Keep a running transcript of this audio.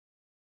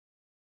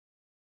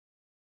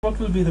What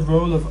will be the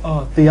role of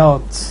art, the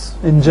arts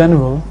in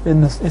general,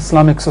 in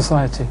Islamic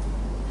society?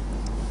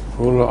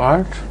 Role of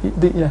art?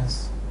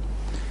 Yes.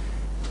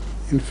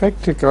 In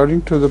fact,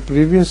 according to the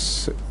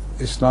previous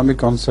Islamic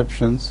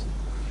conceptions,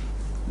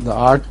 the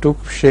art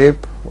took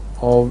shape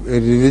of a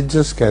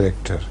religious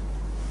character.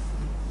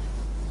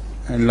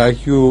 And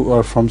like you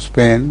are from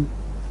Spain,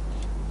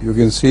 you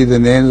can see the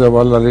names of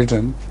Allah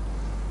written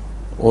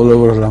all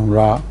over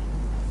Al-Hamra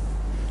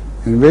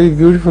in very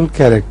beautiful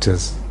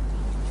characters.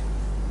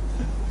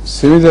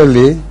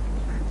 Similarly,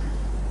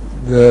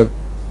 the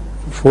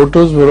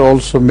photos were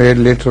also made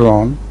later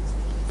on,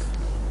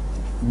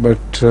 but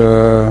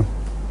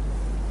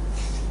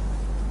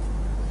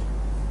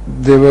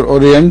they were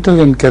Oriental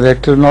in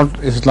character,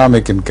 not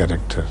Islamic in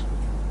character.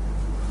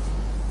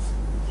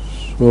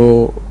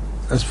 So,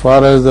 as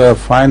far as the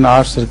fine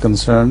arts are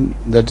concerned,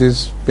 that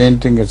is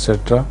painting,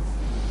 etc.,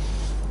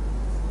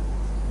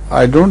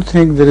 I don't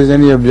think there is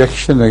any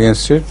objection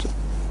against it.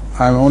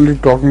 I am only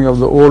talking of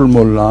the old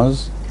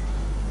mullahs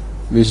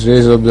which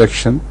raise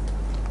objection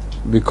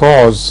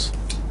because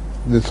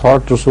they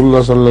thought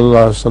Rasulullah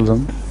sallallahu alaihi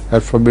wasallam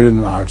had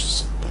forbidden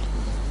arts.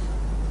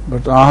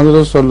 But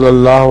Ahmad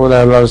sallallahu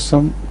alaihi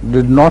wasallam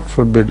did not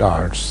forbid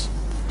arts.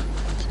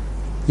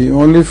 He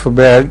only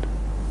forbade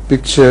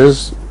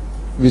pictures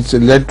which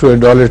led to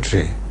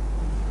idolatry.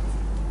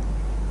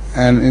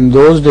 And in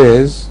those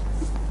days,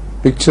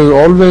 pictures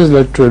always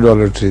led to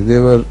idolatry. They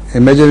were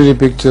imaginary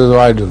pictures of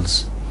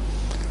idols.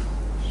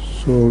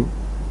 So,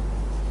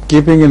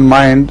 keeping in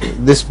mind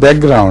this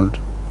background,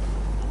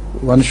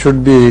 one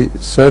should be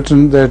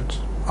certain that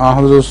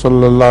Ahmad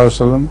sallallahu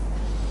alaihi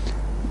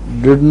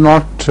wasallam did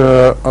not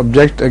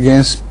object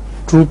against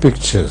true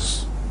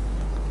pictures.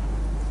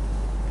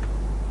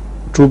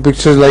 True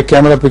pictures like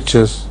camera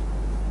pictures,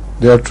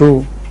 they are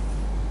true.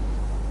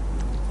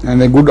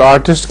 And a good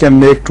artist can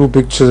make true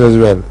pictures as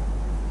well.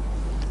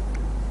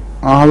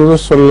 Ahmad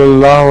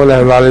sallallahu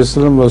alaihi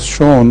wasallam was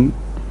shown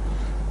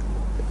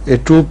a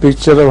true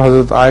picture of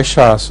Hazrat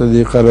Aisha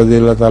Siddiqa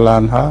radiyallahu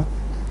ta'ala anha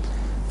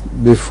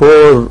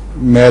before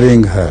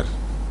marrying her,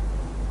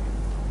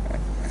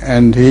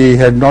 and he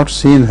had not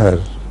seen her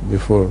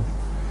before,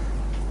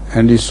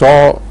 and he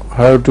saw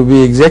her to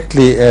be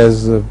exactly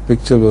as the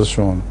picture was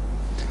shown.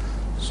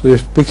 So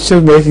if picture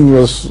making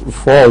was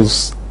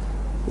false,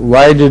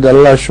 why did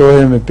Allah show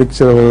him a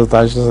picture of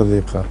Hazrat Aisha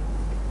Siddiqa?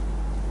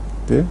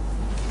 Okay?